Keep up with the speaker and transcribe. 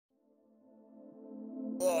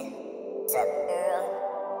Yeah, what's up, girl?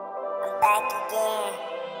 I'm back again.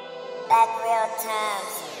 Back real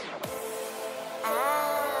times.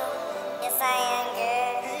 Yes I am,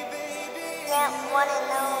 girl. Yeah, one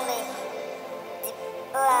and only.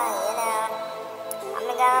 I've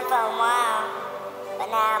been gone for a while, but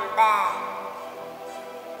now I'm back.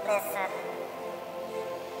 Listen.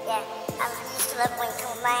 Yeah, I used to love when you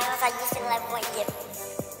come to my house. I used to love when you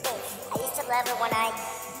I used to love it when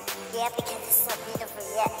because it's so beautiful,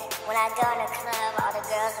 yeah. When I go in the club, all the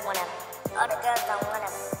girls don't wanna,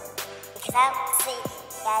 because I see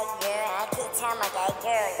that girl, and I keep telling my that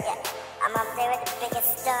girl, yeah. I'm up there with the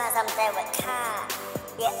biggest stars, I'm there with Khan,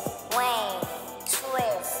 yeah, Wayne,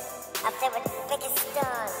 Twist, up there with the biggest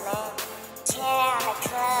stars, man. Cheer out in the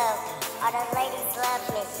club, all the ladies love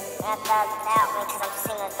me, and I thought about me because I'm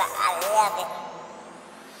single, but I love it.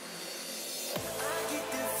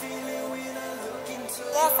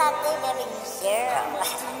 Yes, I do, baby girl.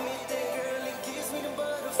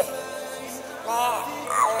 Man,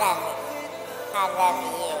 I love it. I love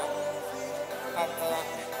you. I do.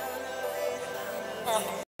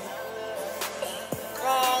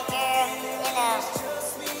 Man, girl,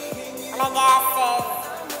 when a guy says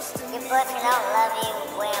your boyfriend don't love you,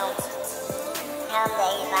 well, tell him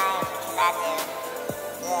that he's lying, because I do.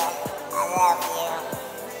 Yeah, I love you.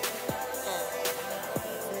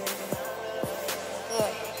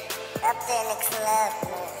 Up there in the club,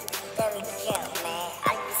 man. There we go, man.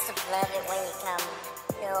 I used to love it when you come,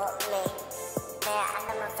 me. Man, I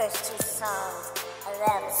know my first two songs. I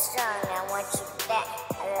love it strong, I want you back.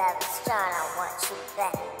 I love it strong, I want you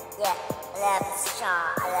back. Yeah, I love it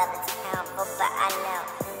strong, I love it powerful, but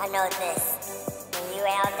I know this. When you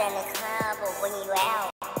out there in the club or when you out,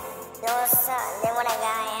 doing something, then when a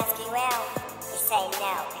guy asks you out, you say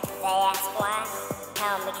no. They ask why?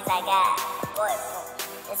 Tell them because I got a boyfriend.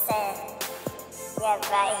 It says, yeah,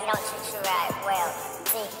 right, he don't treat you right. Well,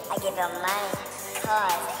 see, I give him money,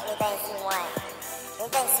 cars, anything he wants.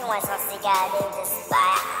 Anything he wants, so you gotta do, just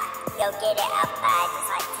buy it. Go get it, I'll buy it, just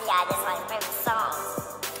like T.I., just like favorite songs.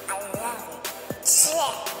 I love it.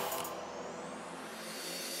 Shit.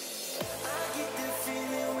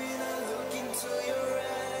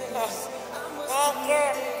 Man,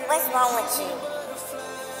 girl, what's wrong with you?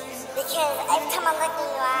 Because every time I look in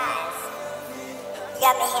your eyes, you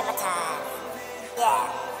got me hypnotized. Yeah.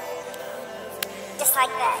 Just like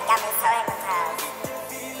that. Got me so hypnotized.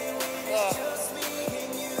 Yeah.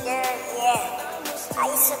 Girl, yeah. I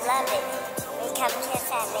used to love it. When you come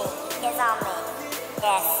kiss at me, kiss on me.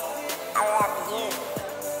 Yes. I love you.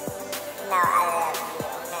 No, I love you.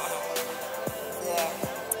 Yeah.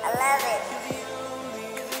 I love it.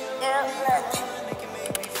 Girl, look.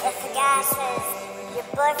 If a guy says your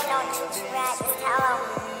boyfriend don't treat you right, just tell him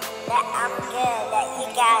that I'm good, that you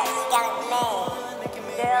got a man.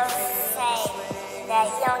 Girls say that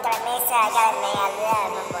you don't got a man, say I got a man. I love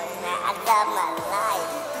my boyfriend. I love my life.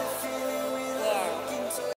 Yeah.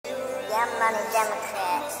 Yeah, I'm not a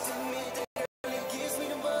Democrat.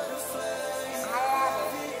 I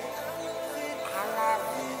love it. I love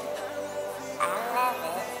it. I love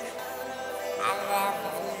it. I love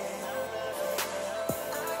it.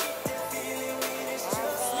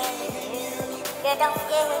 Girl, don't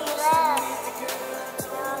forget who you love.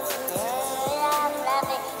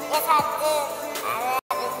 Yes, I do. I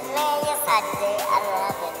love it, man. Yes, I do.